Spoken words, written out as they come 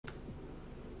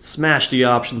Smash the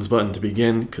options button to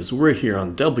begin, because we're here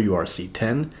on WRC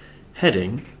 10,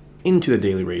 heading into the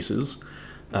daily races,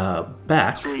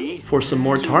 back for some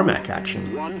more tarmac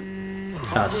action.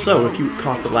 So if you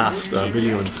caught the last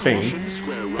video in Spain,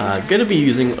 gonna be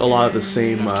using a lot of the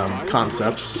same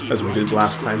concepts as we did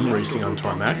last time racing on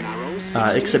tarmac,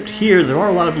 except here there are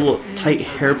a lot of little tight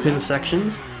hairpin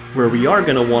sections where we are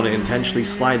going to want to intentionally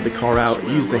slide the car out,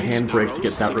 use the handbrake to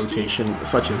get that rotation,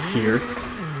 such as here.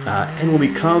 And when we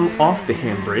come off the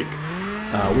handbrake,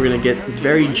 we're going to get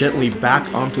very gently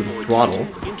back onto the throttle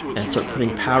and start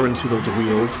putting power into those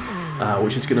wheels,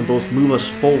 which is going to both move us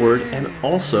forward and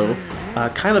also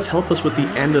kind of help us with the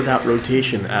end of that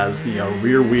rotation as the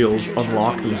rear wheels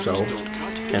unlock themselves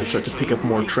and start to pick up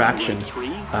more traction.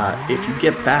 If you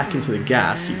get back into the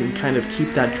gas, you can kind of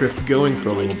keep that drift going for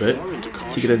a little bit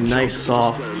to get a nice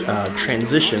soft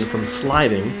transition from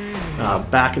sliding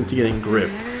back into getting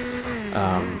grip.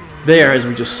 There, as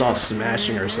we just saw,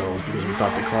 smashing ourselves because we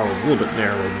thought the car was a little bit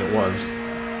narrower than it was.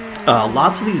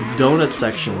 Lots of these donut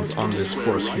sections on this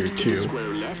course here too.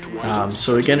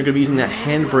 So again, we're going to be using that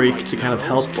handbrake to kind of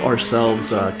help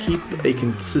ourselves keep a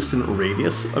consistent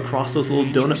radius across those little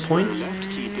donut points.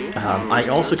 I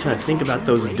also kind of think about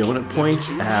those donut points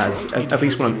as at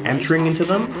least when I'm entering into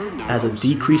them, as a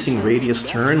decreasing radius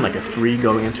turn, like a 3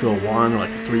 going into a 1, or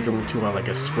like a 3 going into like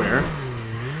a square.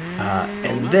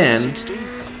 And then,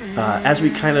 as we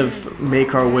kind of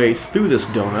make our way through this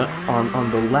donut,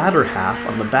 on the latter half,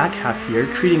 on the back half here,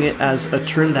 treating it as a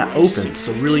turn that opens,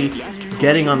 so really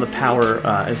getting on the power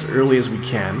as early as we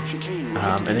can.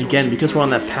 And again, because we're on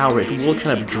that power, it will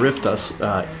kind of drift us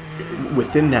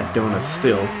within that donut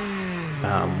still,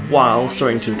 while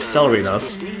starting to accelerate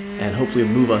us and hopefully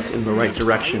move us in the right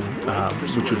direction,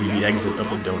 which would be the exit of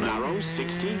the donut.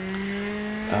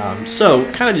 So,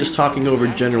 kind of just talking over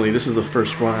generally, this is the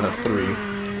first run out of 3.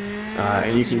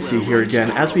 And you can see here again,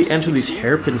 as we enter these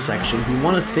hairpin sections, we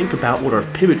want to think about what our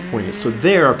pivot point is. So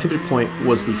there, our pivot point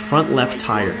was the front left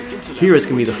tire. Here it's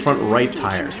going to be the front right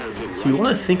tire. So we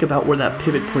want to think about where that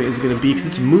pivot point is going to be, because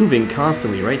it's moving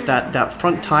constantly, right? That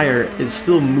front tire is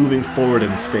still moving forward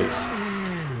in space.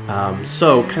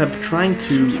 So kind of trying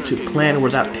to plan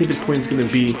where that pivot point is going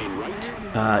to be,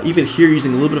 even here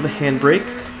using a little bit of a handbrake,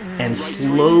 and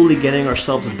slowly getting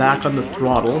ourselves back on the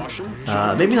throttle.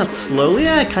 Maybe not slowly,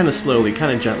 kind of slowly,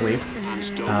 kind of gently.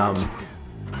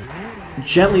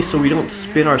 Gently so we don't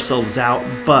spin ourselves out,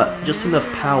 but just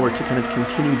enough power to kind of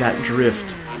continue that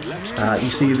drift. You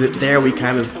see that there we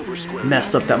kind of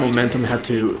messed up that momentum, had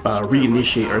to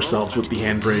reinitiate ourselves with the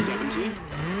handbrake.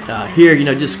 Here, you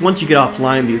know, just once you get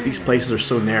offline, these places are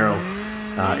so narrow,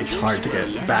 it's hard to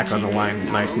get back on the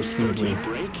line nice and smoothly.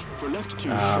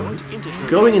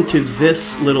 Going into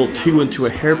this little 2 into a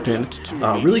hairpin,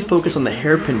 really focus on the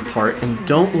hairpin part and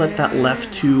don't let that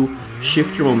left 2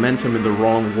 shift your momentum in the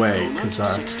wrong way, because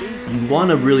you want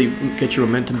to really get your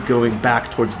momentum going back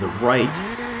towards the right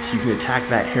so you can attack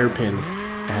that hairpin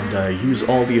and use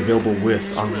all the available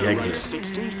width on the exit.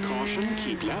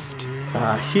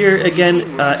 Here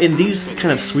again, in these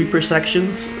kind of sweeper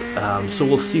sections, so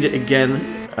we'll see it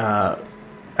again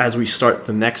as we start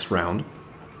the next round.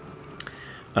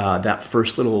 That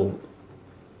first little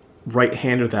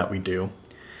right-hander that we do,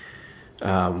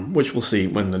 which we'll see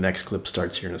when the next clip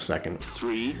starts here in a second.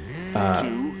 3, 2,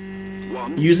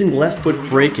 1. Using left foot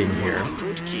braking here.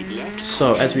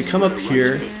 So as we come up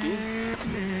here,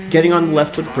 getting on the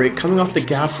left foot brake, coming off the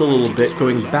gas a little bit,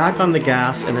 going back on the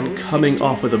gas, and then coming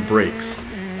off of the brakes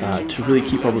to really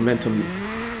keep our momentum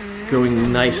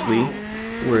going nicely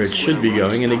where it should be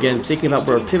going. And again, thinking about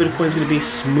where our pivot point is going to be,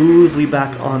 smoothly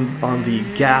back on the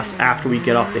gas after we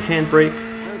get off the handbrake,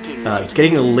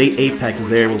 getting a late apex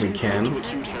there when we can.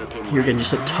 Here again,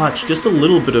 just a touch, just a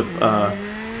little bit of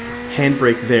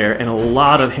handbrake there, and a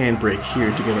lot of handbrake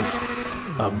here to give us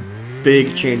a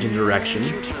big change in direction.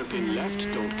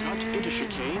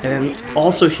 And then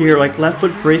also here, like left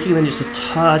foot braking, then just a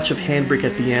touch of handbrake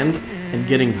at the end, and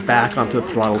getting back onto the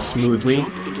throttle smoothly.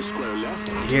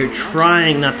 Here,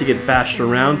 trying not to get bashed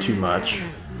around too much,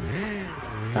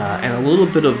 and a little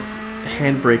bit of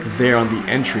handbrake there on the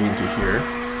entry into here.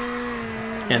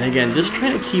 And again, just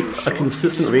trying to keep a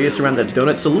consistent radius around that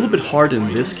donut. It's a little bit hard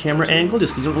in this camera angle,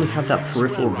 just because you don't really have that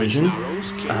peripheral vision.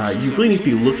 You really need to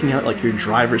be looking out like your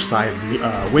driver's side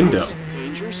window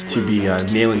to be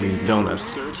nailing these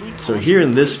donuts. So here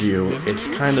in this view, it's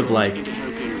kind of like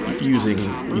using,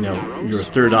 you know, your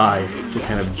third eye to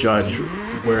kind of judge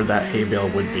where that hay bale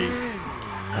would be.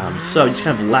 So just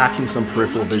kind of lacking some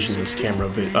peripheral vision in this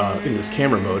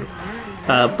camera mode,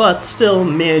 but still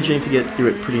managing to get through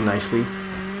it pretty nicely.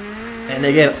 And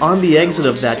again, on the exit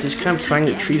of that, just kind of trying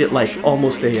to treat it like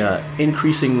almost a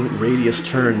increasing radius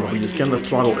turn, where we just get on the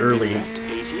throttle early,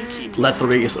 let the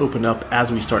radius open up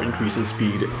as we start increasing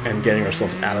speed and getting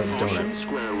ourselves out of the donut.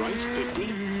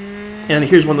 And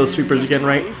here's one of those sweepers again,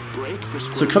 right?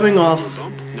 So coming off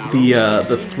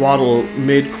the throttle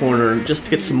mid-corner, just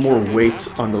to get some more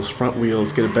weight on those front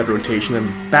wheels, get a better rotation,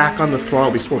 and back on the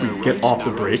throttle before we get off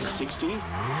the brakes.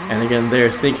 And again,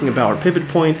 there, thinking about our pivot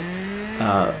point,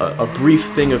 a brief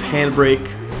thing of handbrake,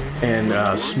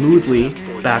 and smoothly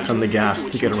back on the gas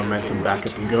to get our momentum back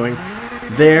up and going.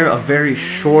 There, a very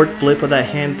short blip of that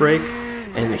handbrake,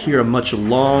 and here a much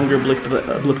longer blip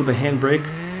of the handbrake.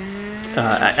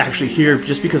 Actually here,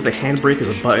 just because the handbrake is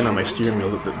a button on my steering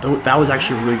wheel, that was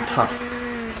actually a really tough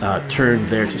turn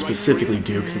there to specifically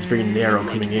do, because it's very narrow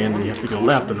coming in and you have to go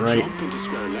left and right.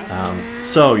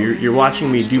 So you're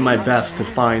watching me do my best to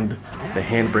find the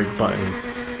handbrake button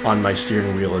on my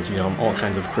steering wheel, as you know, I'm all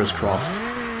kinds of crisscrossed,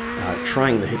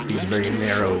 trying to hit these very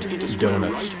narrow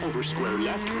donuts.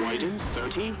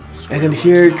 And then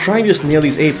here, trying to just nail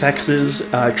these apexes,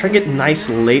 try to get nice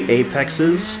late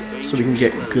apexes so we can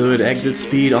get good exit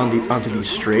speed onto these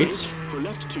straights.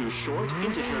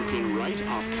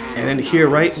 And then here,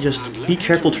 right, just be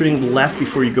careful turning left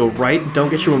before you go right. Don't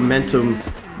get your momentum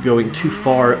going too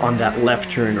far on that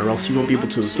left turn, or else you won't be able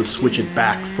to switch it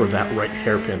back for that right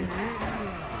hairpin.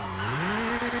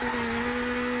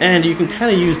 And you can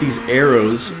kind of use these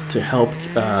arrows to help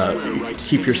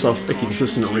keep yourself a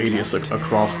consistent radius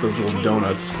across those little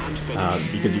donuts,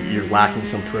 because you're lacking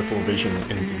some peripheral vision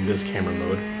in this camera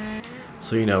mode.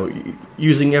 So, you know,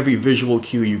 using every visual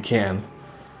cue you can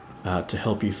to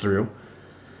help you through.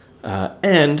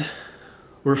 And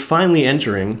we're finally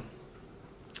entering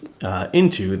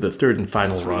into the third and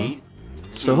final run.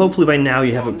 So hopefully by now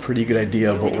you have a pretty good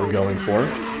idea of what we're going for.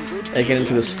 Again,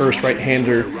 into this first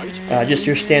right-hander, just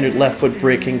your standard left foot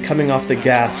braking, coming off the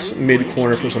gas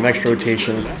mid-corner for some extra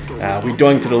rotation. We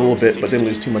doinked it a little bit, but didn't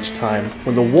lose too much time.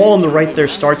 When the wall on the right there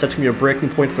starts, that's going to be our braking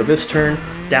point for this turn,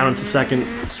 down into second.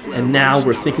 And now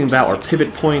we're thinking about our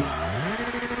pivot point,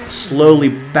 slowly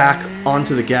back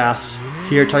onto the gas.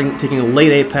 Here, taking a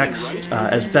late apex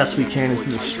as best we can into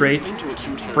the straight.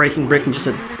 Braking, just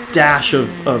a dash of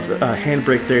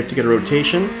handbrake there to get a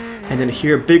rotation. And then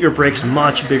here, bigger brakes,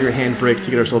 much bigger handbrake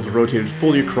to get ourselves rotated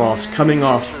fully across, coming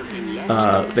off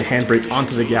the handbrake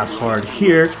onto the gas hard.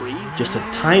 Here, just a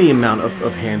tiny amount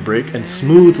of handbrake and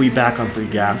smoothly back onto the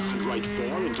gas.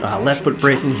 Left foot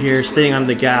braking here, staying on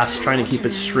the gas, trying to keep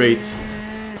it straight.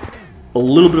 A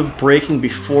little bit of braking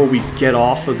before we get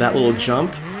off of that little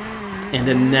jump. And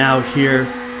then now here,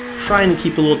 trying to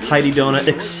keep a little tidy donut,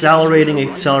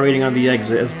 accelerating on the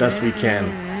exit as best we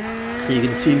can. So you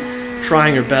can see,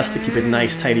 trying our best to keep a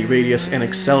nice tidy radius and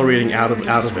accelerating out of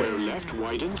it.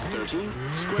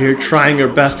 Here, trying our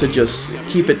best to just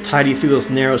keep it tidy through those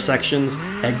narrow sections.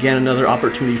 Again, another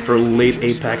opportunity for late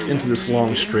apex into this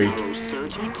long straight.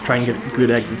 Try and get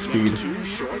good exit speed.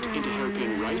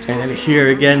 And then here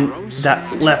again,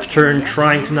 that left turn,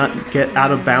 trying to not get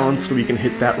out of balance so we can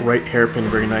hit that right hairpin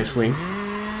very nicely.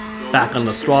 Back on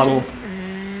the throttle.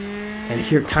 And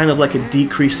here, kind of like a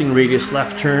decreasing radius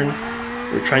left turn.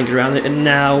 We're trying to get around it, and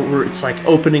now it's like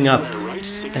opening up,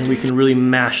 and we can really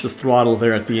mash the throttle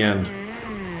there at the end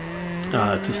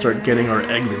to start getting our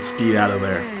exit speed out of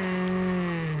there.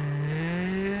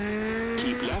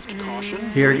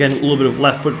 Here again, a little bit of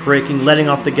left foot braking, letting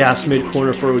off the gas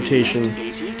mid-corner for rotation.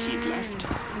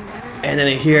 And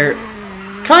then here,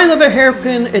 kind of a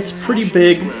hairpin, it's pretty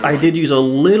big. I did use a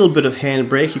little bit of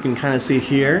handbrake, you can kind of see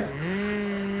here.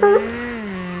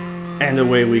 And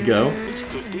away we go.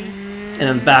 And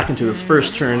then back into this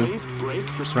first turn,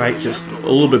 right, just a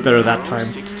little bit better that time.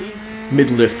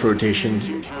 Mid-lift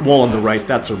rotation, wall on the right,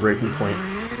 that's our braking point.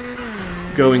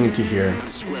 Going into here.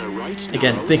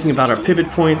 Again, thinking about our pivot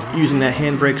point, using that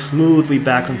handbrake smoothly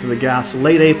back onto the gas,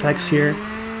 late apex here.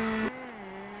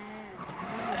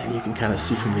 And you can kind of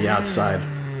see from the outside.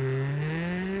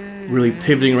 Really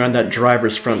pivoting around that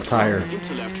driver's front tire.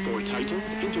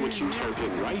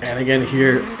 And again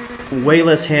here, way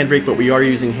less handbrake, but we are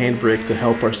using handbrake to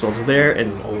help ourselves there,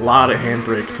 and a lot of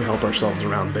handbrake to help ourselves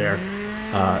around there.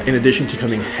 In addition to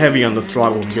coming heavy on the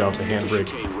throttle when we get off the handbrake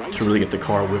to really get the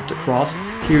car whipped across.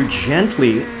 Here,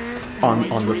 gently on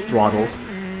the throttle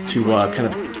to kind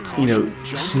of, you know,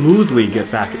 smoothly get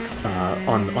back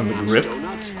on the grip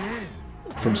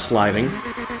from sliding.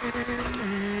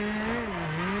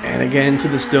 And again into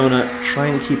this donut,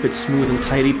 trying to keep it smooth and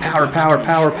tidy. Power, power,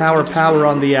 power, power, power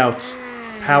on the out.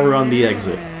 Power on the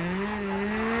exit.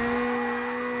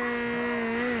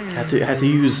 Had to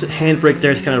use handbrake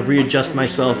there to kind of readjust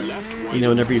myself You know,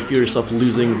 whenever you feel yourself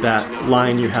losing that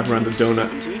line you have around the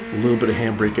donut, a little bit of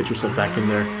handbrake, get yourself back in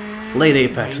there. Late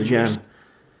apex again.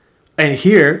 And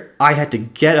here, I had to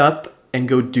get up and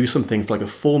go do something for like a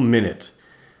full minute.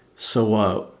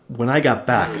 So when I got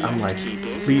back, I'm like,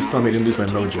 please tell me I didn't lose my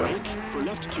mojo.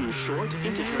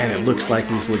 And it looks like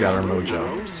we still got our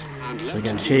mojo. So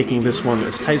again, taking this one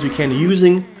as tight as we can,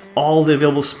 using all the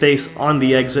available space on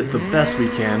the exit the best we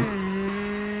can.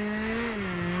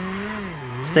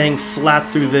 Staying flat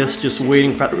through this, just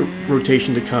waiting for that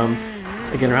rotation to come.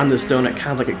 Again, around this donut,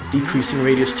 kind of like a decreasing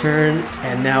radius turn,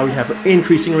 and now we have an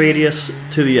increasing radius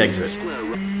to the exit.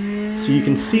 So you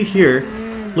can see here,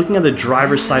 looking at the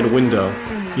driver's side window,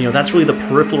 you know, that's really the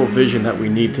peripheral vision that we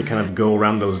need to kind of go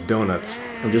around those donuts.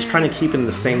 I'm just trying to keep in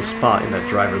the same spot in that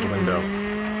driver's window.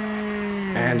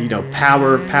 And, you know,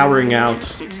 powering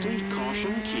out.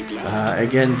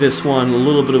 Again, this one, a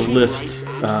little bit of lift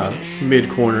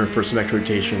mid-corner for some extra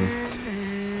rotation,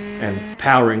 and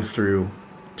powering through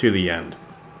to the end.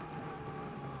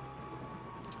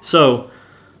 So,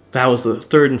 that was the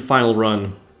third and final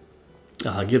run.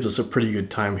 Gives us a pretty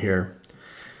good time here.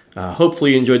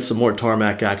 Hopefully you enjoyed some more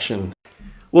tarmac action.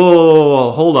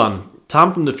 Whoa, hold on.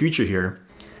 Tom from the future here.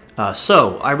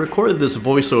 So, I recorded this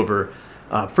voiceover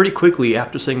pretty quickly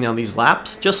after sitting down these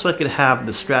laps, just so I could have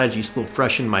the strategy still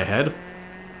fresh in my head.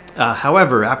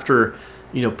 However, after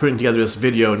putting together this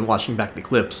video and watching back the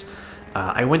clips,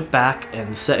 I went back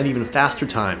and set an even faster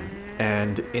time.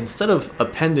 And instead of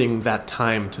appending that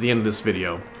time to the end of this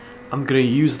video, I'm going to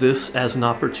use this as an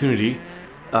opportunity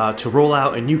to roll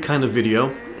out a new kind of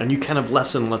video, a new kind of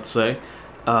lesson, let's say,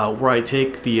 where I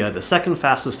take the second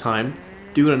fastest time,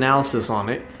 do an analysis on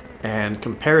it, and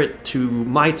compare it to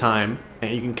my time,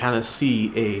 and you can kind of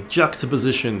see a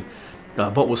juxtaposition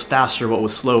of what was faster, what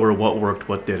was slower, what worked,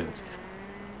 what didn't.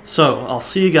 So, I'll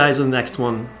see you guys in the next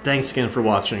one. Thanks again for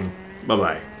watching.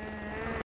 Bye-bye.